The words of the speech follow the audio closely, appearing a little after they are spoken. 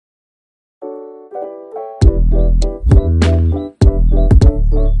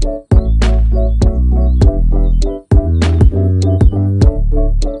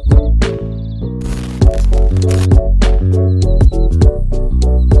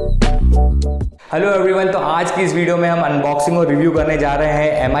Hello everyone, तो आज की इस वीडियो में हम अनबॉक्सिंग और रिव्यू करने जा रहे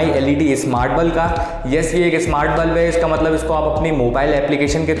हैं MI LED स्मार्ट बल्ब का। यस, ये एक स्मार्ट बल्ब है। इसका मतलब इसको आप अपनी मोबाइल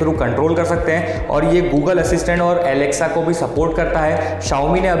एप्लीकेशन के थ्रू कंट्रोल कर सकते हैं और ये गूगल असिस्टेंट और एलेक्सा को भी सपोर्ट करता है।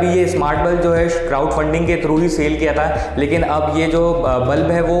 xiaomi ने अभी ये स्मार्ट बल्ब जो है क्राउड फंडिंग के थ्रू ही सेल किया था, लेकिन अब ये जो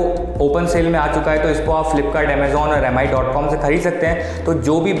बल्ब है वो ओपन सेल में आ चुका है, तो इसको आप फ्लिपकार्ट, अमेजॉन और mi.com से खरीद सकते हैं। तो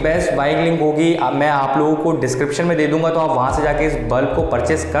जो भी बेस्ट बाइंग लिंक होगी मैं आप लोगों को डिस्क्रिप्शन में दे दूंगा, तो आप वहाँ से जाके इस बल्ब को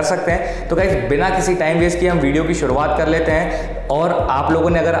परचेस कर सकते हैं। तो गाइस, बिना किसी टाइम वेस्ट किए हम वीडियो की शुरुआत कर लेते हैं। और आप लोगों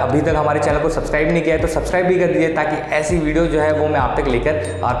ने अगर अभी तक हमारे चैनल को सब्सक्राइब नहीं किया है तो सब्सक्राइब भी कर दीजिए, ताकि ऐसी वीडियो जो है वो मैं आप तक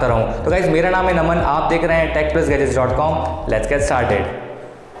लेकर आता रहूं। तो गाइस, मेरा नाम है नमन, आप देख रहे हैं tech+gadgets.com। Let's get started.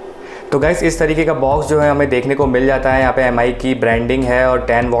 तो गाइस, इस तरीके का बॉक्स जो है हमें देखने को मिल जाता है। यहाँ पे MI की ब्रांडिंग है और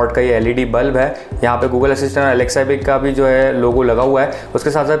 10 वॉट का ये LED बल्ब है। यहाँ पे गूगल असिस्टेंट और एलेक्सा का भी जो है लोगो लगा हुआ है। उसके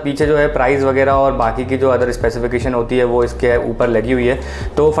साथ साथ पीछे जो है प्राइस वगैरह और बाकी की जो अदर स्पेसिफिकेशन होती है वो इसके ऊपर लगी हुई है।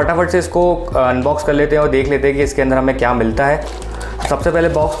 तो फटाफट से इसको अनबॉक्स कर लेते हैं और देख लेते हैं कि इसके अंदर हमें क्या मिलता है। सबसे पहले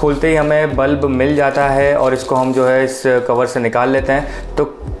बॉक्स खोलते ही हमें बल्ब मिल जाता है और इसको हम जो है इस कवर से निकाल लेते हैं। तो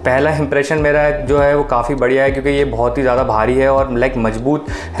पहला इंप्रेशन मेरा जो है वो काफ़ी बढ़िया है, क्योंकि ये बहुत ही ज़्यादा भारी है और लाइक मजबूत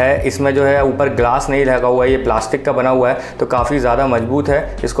है। इसमें जो है ऊपर ग्लास नहीं लगा हुआ है, ये प्लास्टिक का बना हुआ है, तो काफ़ी ज़्यादा मजबूत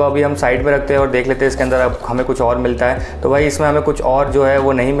है। इसको अभी हम साइड में रखते हैं और देख लेते हैं इसके अंदर अब हमें कुछ और मिलता है। तो भाई, इसमें हमें कुछ और जो है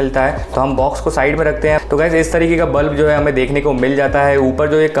वो नहीं मिलता है, तो हम बॉक्स को साइड में रखते हैं। तो गाइस, इस तरीके का बल्ब जो है हमें देखने को मिल जाता है। ऊपर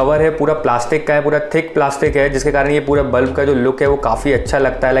जो ये कवर है पूरा प्लास्टिक का है, पूरा थिक प्लास्टिक है, जिसके कारण ये पूरा बल्ब का जो लुक है वो काफ़ी अच्छा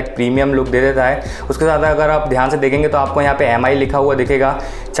लगता है, लाइक प्रीमियम लुक दे देता है। उसके साथ अगर आप ध्यान से देखेंगे तो आपको यहाँ पे MI लिखा हुआ दिखेगा।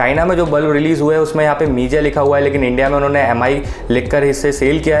 चाइना में जो बल्ब रिलीज़ हुआ है उसमें यहाँ पे मीजे लिखा हुआ है, लेकिन इंडिया में उन्होंने MI लिखकर इसे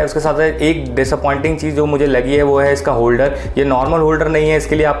सेल किया है। उसके साथ एक डिसअपॉइंटिंग चीज़ जो मुझे लगी है वो है इसका होल्डर। ये नॉर्मल होल्डर नहीं है,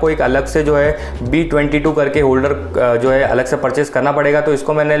 इसके लिए आपको एक अलग से जो है B22 करके होल्डर जो है अलग से परचेस करना पड़ेगा। तो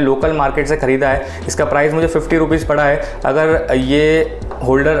इसको मैंने लोकल मार्केट से ख़रीदा है। इसका प्राइस मुझे 50 रुपीज़ पड़ा है। अगर ये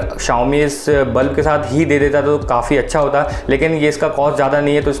होल्डर xiaomi इस बल्ब के साथ ही दे देता तो काफ़ी अच्छा होता, लेकिन ये इसका कॉस्ट ज़्यादा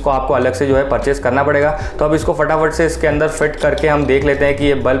नहीं है, तो इसको आपको अलग से जो है परचेस करना पड़ेगा। तो अब इसको फटाफट से इसके अंदर फिट करके हम देख लेते हैं कि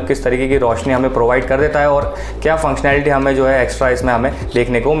ये बल्ब किस तरीके की रोशनी हमें प्रोवाइड कर देता है और क्या फंक्शनैलिटी हमें जो है एक्स्ट्रा इसमें हमें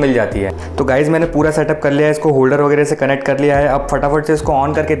देखने को मिल जाती है। तो गाइज़, मैंने पूरा सेटअप कर लिया है, इसको होल्डर वगैरह से कनेक्ट कर लिया है। अब फटाफट से इसको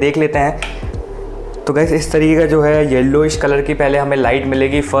ऑन करके देख लेते हैं। तो गाइस, इस तरीके का जो है येलोइश कलर की पहले हमें लाइट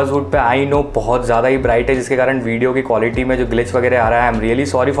मिलेगी फर्स्ट वुड पे। आई नो बहुत ज़्यादा ही ब्राइट है, जिसके कारण वीडियो की क्वालिटी में जो ग्लिच वगैरह आ रहा है, I am really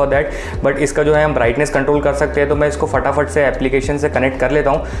sorry for that. But इसका जो है हम ब्राइटनेस कंट्रोल कर सकते हैं। तो मैं इसको फटाफट से एप्लीकेशन से कनेक्ट कर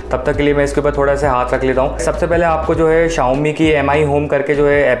लेता हूँ। तब तक के लिए मैं इसके ऊपर थोड़ा सा हाथ रख लेता हूँ। सबसे पहले आपको जो है xiaomi की MI होम करके जो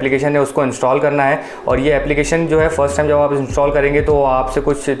है एप्लीकेशन है उसको इंस्टॉल करना है। और ये एप्लीकेशन जो है फर्स्ट टाइम जब आप इंस्टॉल करेंगे तो आपसे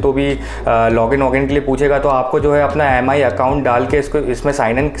कुछ तो भी लॉगिन वॉगिन के लिए पूछेगा। तो आपको जो है अपना MI अकाउंट डाल के इसको इसमें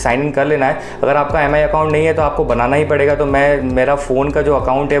साइन इन कर लेना है। अगर आपका MI अकाउंट नहीं है तो आपको बनाना ही पड़ेगा। तो मेरा फ़ोन का जो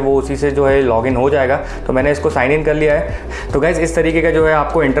अकाउंट है वो उसी से जो है लॉगिन हो जाएगा। तो मैंने इसको साइन इन कर लिया है। तो गाइस, इस तरीके का जो है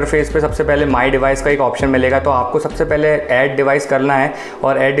आपको इंटरफेस पे सबसे पहले माय डिवाइस का एक ऑप्शन मिलेगा। तो आपको सबसे पहले ऐड डिवाइस करना है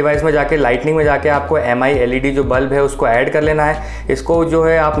और ऐड डिवाइस में जाके लाइटनिंग में जाके आपको MI LED जो बल्ब है उसको ऐड कर लेना है। इसको जो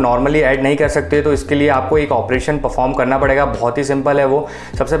है आप नॉर्मली ऐड नहीं कर सकते, तो इसके लिए आपको एक ऑपरेशन परफॉर्म करना पड़ेगा। बहुत ही सिंपल है वो।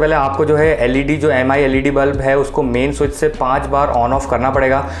 सबसे पहले आपको जो है LED जो MI LED बल्ब है उसको मेन स्विच से 5 बार ऑन ऑफ करना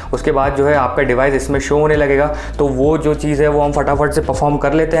पड़ेगा। उसके बाद जो है आपका डिवाइस इसमें शो होने लगेगा। तो वो जो चीज़ है वो हम फटाफट से परफॉर्म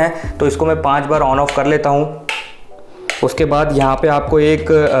कर लेते हैं। तो इसको मैं 5 बार ऑन ऑफ कर लेता हूँ। उसके बाद यहाँ पे आपको एक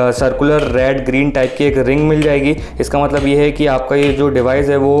सर्कुलर रेड ग्रीन टाइप की एक रिंग मिल जाएगी। इसका मतलब ये है कि आपका ये जो डिवाइस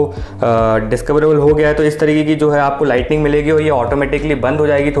है वो डिस्कवरेबल हो गया है। तो इस तरीके की जो है आपको लाइटनिंग मिलेगी और ये ऑटोमेटिकली बंद हो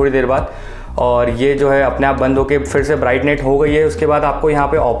जाएगी थोड़ी देर बाद। और ये जो है अपने आप बंद होकर फिर से ब्राइटनेट हो गई है। उसके बाद आपको यहाँ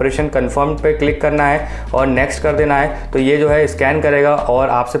पे ऑपरेशन कन्फर्म पे क्लिक करना है और नेक्स्ट कर देना है। तो ये जो है स्कैन करेगा और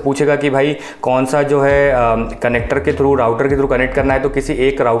आपसे पूछेगा कि भाई कौन सा जो है कनेक्टर के थ्रू, राउटर के थ्रू कनेक्ट करना है। तो किसी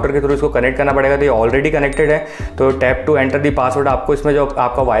एक राउटर के थ्रू इसको कनेक्ट करना पड़ेगा। तो ये ऑलरेडी कनेक्टेड है, तो tap to enter the password. आपको इसमें जो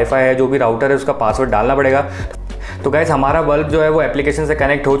आपका वाईफाई है, जो भी राउटर है, उसका पासवर्ड डालना पड़ेगा। तो गाइस, हमारा बल्ब जो है वो एप्लीकेशन से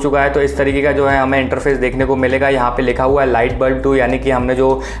कनेक्ट हो चुका है। तो इस तरीके का जो है हमें इंटरफेस देखने को मिलेगा। यहाँ पे लिखा हुआ है लाइट बल्ब 2, यानी कि हमने जो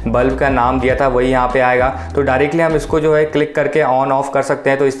बल्ब का नाम दिया था वही यहाँ पे आएगा। तो डायरेक्टली हम इसको जो है क्लिक करके ऑन ऑफ कर सकते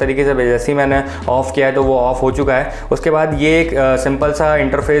हैं। तो इस तरीके से जैसे ही मैंने ऑफ किया है तो वो ऑफ हो चुका है। उसके बाद ये एक सिंपल सा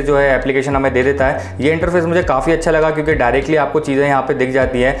इंटरफेस जो है एप्लीकेशन हमें दे देता है। ये इंटरफेस मुझे काफ़ी अच्छा लगा, क्योंकि डायरेक्टली आपको चीज़ें यहाँ पर दिख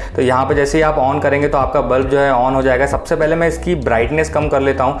जाती हैं। तो यहाँ पर जैसे ही आप ऑन करेंगे तो आपका बल्ब जो है ऑन हो जाएगा। सबसे पहले मैं इसकी ब्राइटनेस कम कर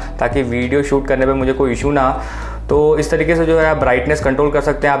लेता हूँ ताकि वीडियो शूट करने पर मुझे कोई इशू ना। तो इस तरीके से जो है आप ब्राइटनेस कंट्रोल कर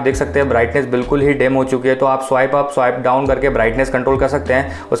सकते हैं। आप देख सकते हैं ब्राइटनेस बिल्कुल ही डिम हो चुकी है, तो आप स्वाइप अप स्वाइप डाउन करके ब्राइटनेस कंट्रोल कर सकते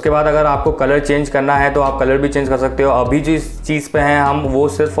हैं। उसके बाद अगर आपको कलर चेंज करना है तो आप कलर भी चेंज कर सकते हो। अभी जिस चीज़ पे हैं हम वो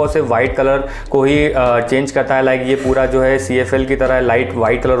सिर्फ और सिर्फ वाइट कलर को ही चेंज करता है। लाइक ये पूरा जो है CFL की तरह लाइट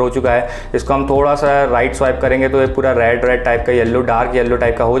वाइट कलर हो चुका है। इसको हम थोड़ा सा राइट स्वाइप करेंगे तो ये पूरा रेड टाइप का, येलो डार्क येलो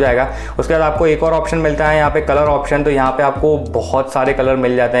टाइप का हो जाएगा। उसके बाद आपको एक और ऑप्शन मिलता है यहाँ पे कलर ऑप्शन। तो यहाँ पे आपको बहुत सारे कलर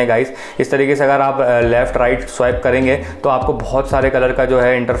मिल जाते हैं गाइस। इस तरीके से अगर आप लेफ्ट राइट स्वाइप करेंगे तो आपको बहुत सारे कलर का जो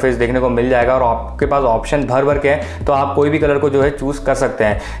है इंटरफेस देखने को मिल जाएगा और आपके पास ऑप्शन भर के हैं, तो आप कोई भी कलर को जो है चूज कर सकते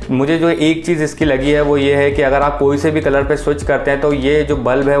हैं। मुझे जो एक चीज़ इसकी लगी है वो ये है कि अगर आप कोई से भी कलर पे स्विच करते हैं तो ये जो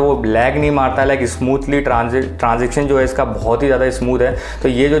बल्ब है वो लैग नहीं मारता है। लाइक स्मूथली ट्रांजेक्शन जो है इसका बहुत ही ज़्यादा स्मूथ है। तो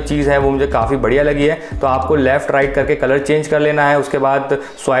ये जो चीज़ है वो मुझे काफ़ी बढ़िया लगी है। तो आपको लेफ्ट राइट करके कलर चेंज कर लेना है। उसके बाद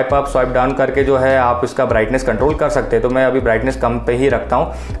स्वाइप अप स्वाइप डाउन करके जो है आप इसका ब्राइटनेस कंट्रोल कर सकते हैं। तो मैं अभी ब्राइटनेस कम पे ही रखता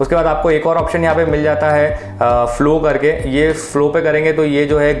हूँ। उसके बाद आपको एक और ऑप्शन यहाँ पे मिल जाता है फ्लो करके। ये फ्लो पे करेंगे तो ये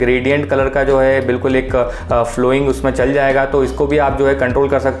जो है ग्रेडियंट कलर का जो है बिल्कुल एक फ्लोइंग उसमें चल जाएगा। तो इसको भी आप जो है कंट्रोल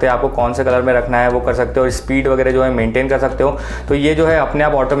कर सकते हैं। आपको कौन से कलर में रखना है वो कर सकते हो और स्पीड वगैरह जो है मेंटेन कर सकते हो। तो ये जो है अपने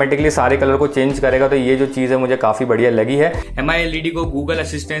आप ऑटोमेटिकली सारे कलर को चेंज करेगा। तो ये जो चीज़ है मुझे काफ़ी बढ़िया लगी है। MI LED को गूगल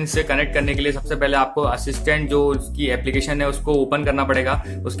असिस्टेंट से कनेक्ट करने के लिए सबसे पहले आपको असिस्टेंट जो उसकी एप्लीकेशन है उसको ओपन करना पड़ेगा।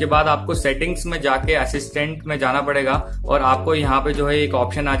 उसके बाद आपको सेटिंग्स में जाके असिस्टेंट में जाना पड़ेगा और आपको यहाँ पे जो है एक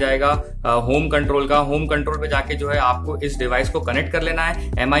ऑप्शन आ जाएगा होम कंट्रोल का। होम कंट्रोल पे जाके जो है आपको इस डिवाइस को कनेक्ट कर लेना है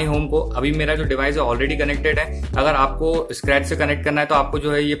MI होम को। अभी मेरा जो डिवाइस है ऑलरेडी कनेक्टेड है। अगर आपको स्क्रैच से कनेक्ट करना है तो आपको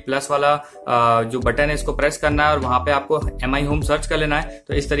जो है ये प्लस वाला जो बटन है इसको प्रेस करना है और वहां पे आपको MI होम सर्च कर लेना है।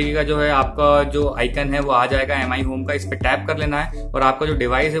 तो इस तरीके का जो है आपका जो आइकन है वो आ जाएगा MI होम का। इस पे टैप कर लेना है और आपका जो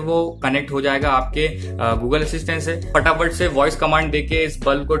डिवाइस है वो कनेक्ट हो जाएगा आपके गूगल असिस्टेंट से। फटाफट से वॉइस कमांड देके इस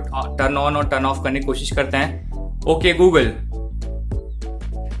बल्ब को टर्न ऑन और टर्न ऑफ करने की कोशिश करते हैं। Okay Google,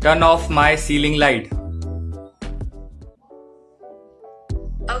 turn of my ceiling light.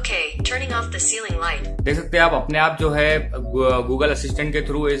 Okay, turning off the ceiling light. देख सकते हैं आप अपने आप जो है गूगल असिस्टेंट के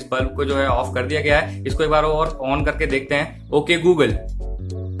थ्रू इस बल्ब को जो है ऑफ कर दिया गया है। इसको एक बार और ऑन करके देखते हैं। Okay Google,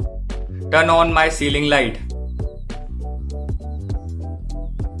 turn on my ceiling light.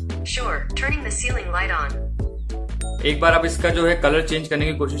 Sure, turning the ceiling light on. एक बार अब इसका जो है कलर चेंज करने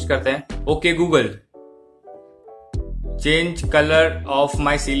की कोशिश करते हैं। Okay Google, change colour of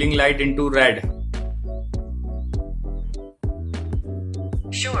my ceiling light into red.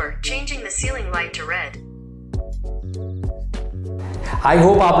 Sure, changing the ceiling light to red. I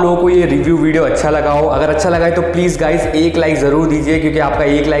hope आप लोगों को ये रिव्यू वीडियो अच्छा लगा हो। अगर अच्छा लगा है तो प्लीज़ गाइस एक लाइक ज़रूर दीजिए, क्योंकि आपका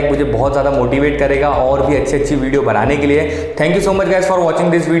एक लाइक मुझे बहुत ज़्यादा मोटिवेट करेगा और भी अच्छी वीडियो बनाने के लिए। Thank you so much guys for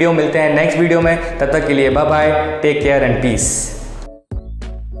watching this video. मिलते हैं नेक्स्ट वीडियो में, तब तक के लिए bye bye, take care and piece.